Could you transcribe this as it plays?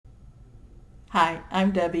Hi,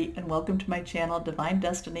 I'm Debbie and welcome to my channel Divine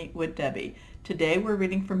Destiny with Debbie. Today we're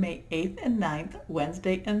reading for May 8th and 9th,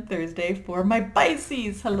 Wednesday and Thursday for my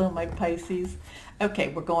Pisces. Hello my Pisces. Okay,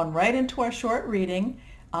 we're going right into our short reading.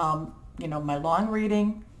 My long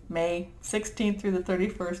reading, May 16th through the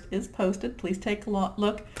 31st, is posted. Please take a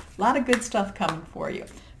look. A lot of good stuff coming for you.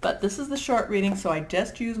 But this is the short reading, so I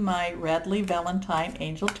just used my Radley Valentine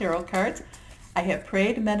Angel Tarot cards. I have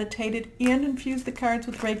prayed, meditated, and infused the cards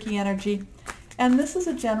with Reiki energy. And this is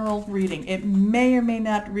a general reading. It may or may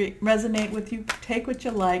not resonate with you. Take what you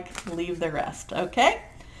like, leave the rest, okay?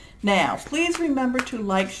 Now, please remember to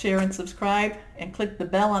like, share, and subscribe, and click the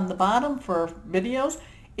bell on the bottom for videos.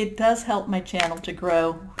 It does help my channel to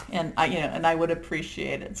grow, and I would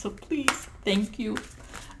appreciate it. So please, thank you.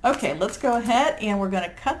 Okay, let's go ahead, and we're going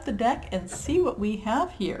to cut the deck and see what we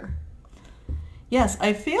have here. Yes,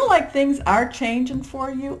 I feel like things are changing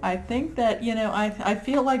for you. I think that, I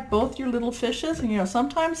feel like both your little fishes,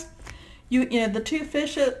 sometimes, the two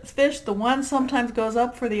fish, the one sometimes goes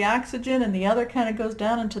up for the oxygen and the other kind of goes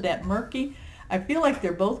down into that murky. I feel like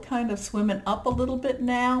they're both kind of swimming up a little bit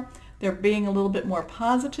now. They're being a little bit more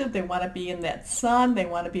positive. They want to be in that sun. They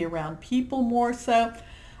want to be around people more so.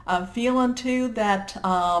 I'm feeling too that,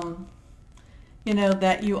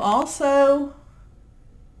 that you also...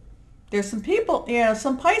 There's some people,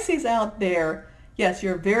 some Pisces out there. Yes,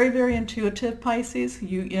 you're very, very intuitive Pisces.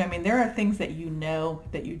 There are things that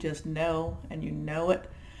that you just know, and you know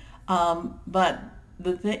it. But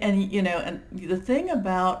the thing, and the thing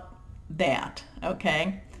about that,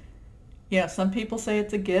 okay? Some people say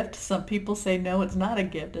it's a gift. Some people say no, it's not a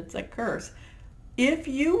gift. It's a curse. If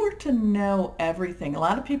you were to know everything, a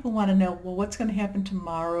lot of people want to know, well, what's going to happen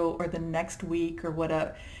tomorrow or the next week or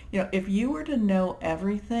whatever. If you were to know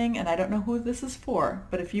everything, and I don't know who this is for,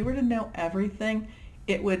 but if you were to know everything,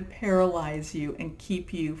 it would paralyze you and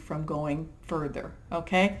keep you from going further,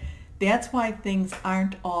 okay? That's why things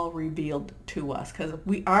aren't all revealed to us, because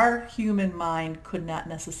our human mind could not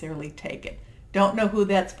necessarily take it. Don't know who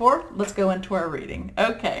that's for? Let's go into our reading.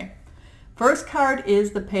 Okay. First card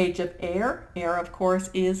is the Page of Air. Air, of course,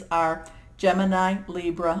 is our Gemini,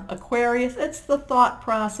 Libra, Aquarius. It's the thought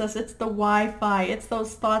process. It's the Wi-Fi. It's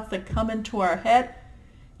those thoughts that come into our head.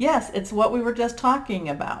 Yes, it's what we were just talking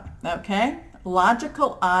about, okay?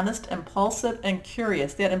 Logical, honest, impulsive, and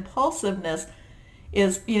curious. That impulsiveness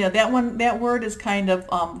is, that word is kind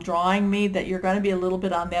of drawing me that you're going to be a little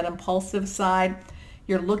bit on that impulsive side.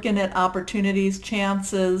 You're looking at opportunities,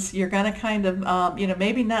 chances. You're going to kind of,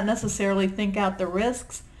 maybe not necessarily think out the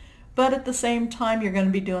risks, but at the same time, you're going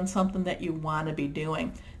to be doing something that you want to be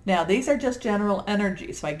doing. Now, these are just general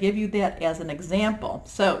energies, so I give you that as an example.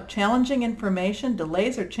 So, challenging information,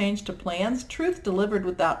 delays or change to plans, truth delivered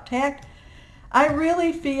without tact. I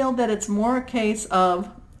really feel that it's more a case of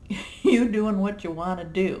you doing what you want to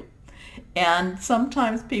do. And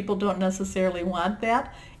sometimes people don't necessarily want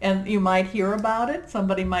that, and you might hear about it.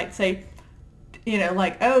 Somebody might say,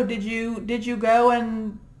 like, oh, did you go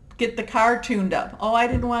and get the car tuned up? Oh, I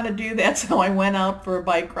didn't want to do that, so I went out for a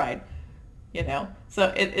bike ride.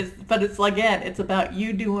 So but it's again, it's about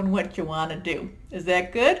you doing what you want to do. Is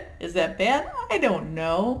that good? Is that bad? I don't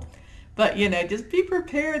know. But just be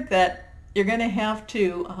prepared that you're going to have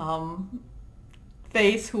to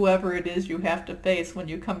face whoever it is you have to face when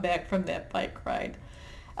you come back from that bike ride.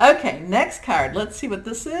 Okay, next card. Let's see what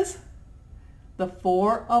this is. The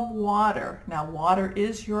Four of Water. Now, water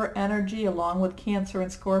is your energy, along with Cancer and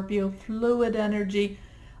Scorpio, fluid energy,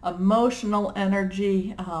 emotional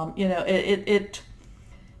energy. It's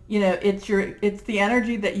the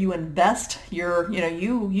energy that you invest.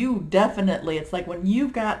 You definitely. It's like when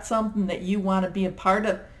you've got something that you want to be a part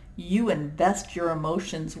of, you invest your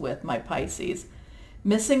emotions with, my Pisces.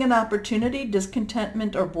 Missing an opportunity,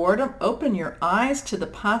 discontentment, or boredom, open your eyes to the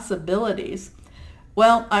possibilities.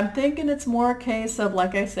 Well, I'm thinking it's more a case of,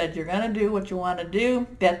 like I said, you're going to do what you want to do.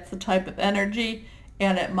 That's the type of energy.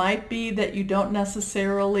 And it might be that you don't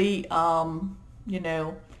necessarily,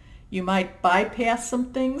 you might bypass some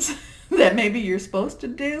things that maybe you're supposed to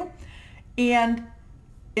do. And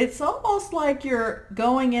it's almost like you're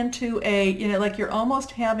going into like you're almost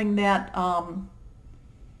having that,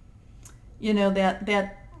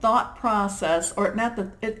 that thought process, or not that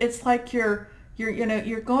it's like you're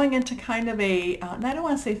going into kind of a, and I don't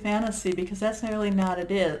want to say fantasy because that's really not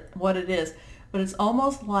what it is, but it's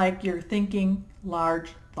almost like you're thinking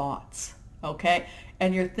large thoughts, okay?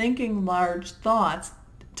 And you're thinking large thoughts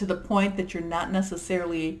to the point that you're not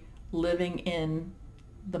necessarily living in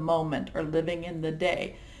the moment or living in the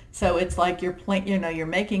day. So it's like you're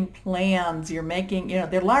making plans, you're making,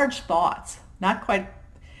 they're large thoughts, not quite.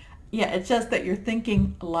 Yeah, it's just that you're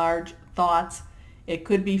thinking large thoughts. It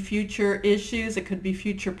could be future issues, it could be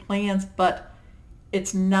future plans, but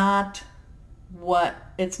it's not what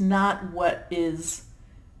is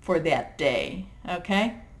for that day,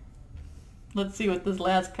 okay? Let's see what this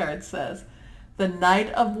last card says. The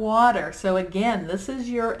Knight of Water. So again, this is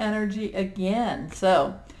your energy again.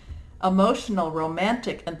 So emotional,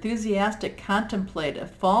 romantic, enthusiastic, contemplative,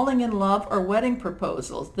 falling in love or wedding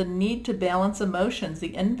proposals, the need to balance emotions,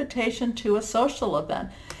 the invitation to a social event.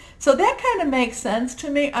 So that kind of makes sense to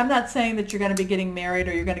me. I'm not saying that you're going to be getting married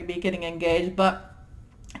or you're going to be getting engaged, but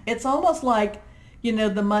it's almost like, you know,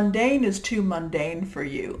 the mundane is too mundane for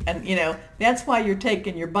you. And, you know, that's why you're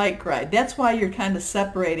taking your bike ride. That's why you're kind of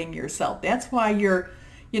separating yourself. That's why you're,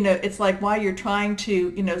 you know, it's like why you're trying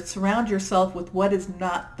to, you know, surround yourself with what is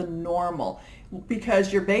not the normal.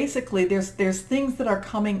 Because you're basically, there's things that are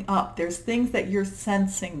coming up. There's things that you're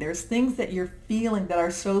sensing. There's things that you're feeling that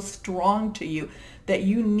are so strong to you that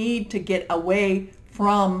you need to get away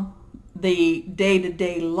from the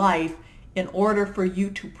day-to-day life in order for you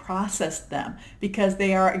to process them, because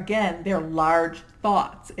they are, again, they're large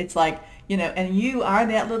thoughts. It's like, you know, and you are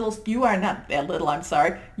that little, you are not that little, I'm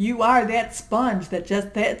sorry, you are that sponge that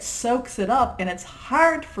just, that soaks it up, and it's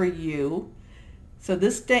hard for you. So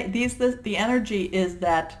this day, the energy is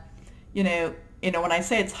that, you know, when I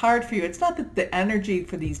say it's hard for you, it's not that the energy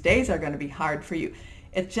for these days are going to be hard for you.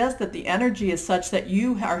 It's just that the energy is such that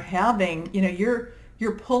you are having, you know,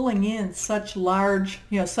 you're pulling in such large,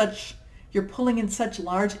 you know, you're pulling in such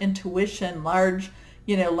large intuition, large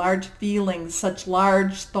feelings, such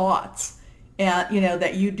large thoughts, and, you know,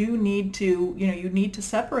 that you do need to, you know, you need to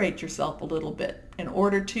separate yourself a little bit in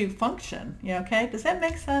order to function. Yeah, okay? Does that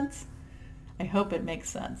make sense? I hope it makes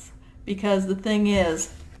sense. Because the thing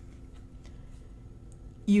is,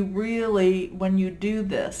 you really, when you do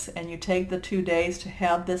this and you take the 2 days to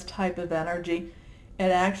have this type of energy, it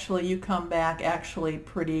actually, you come back actually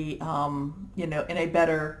pretty, you know, in a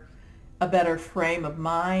better frame of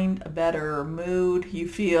mind, a better mood. You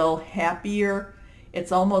feel happier.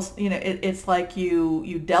 It's almost, you know, it's like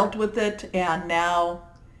you dealt with it, and now,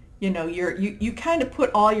 you know, you kind of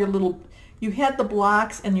put all your little, you had the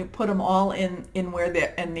blocks and you put them all in where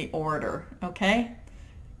they're in the order. Okay,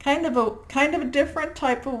 kind of a different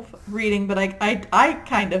type of reading, but I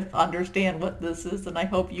kind of understand what this is, and I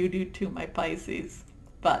hope you do too, my Pisces.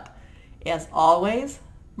 But as always,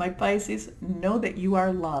 my Pisces, know that you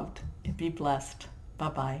are loved. And be blessed.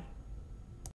 Bye-bye.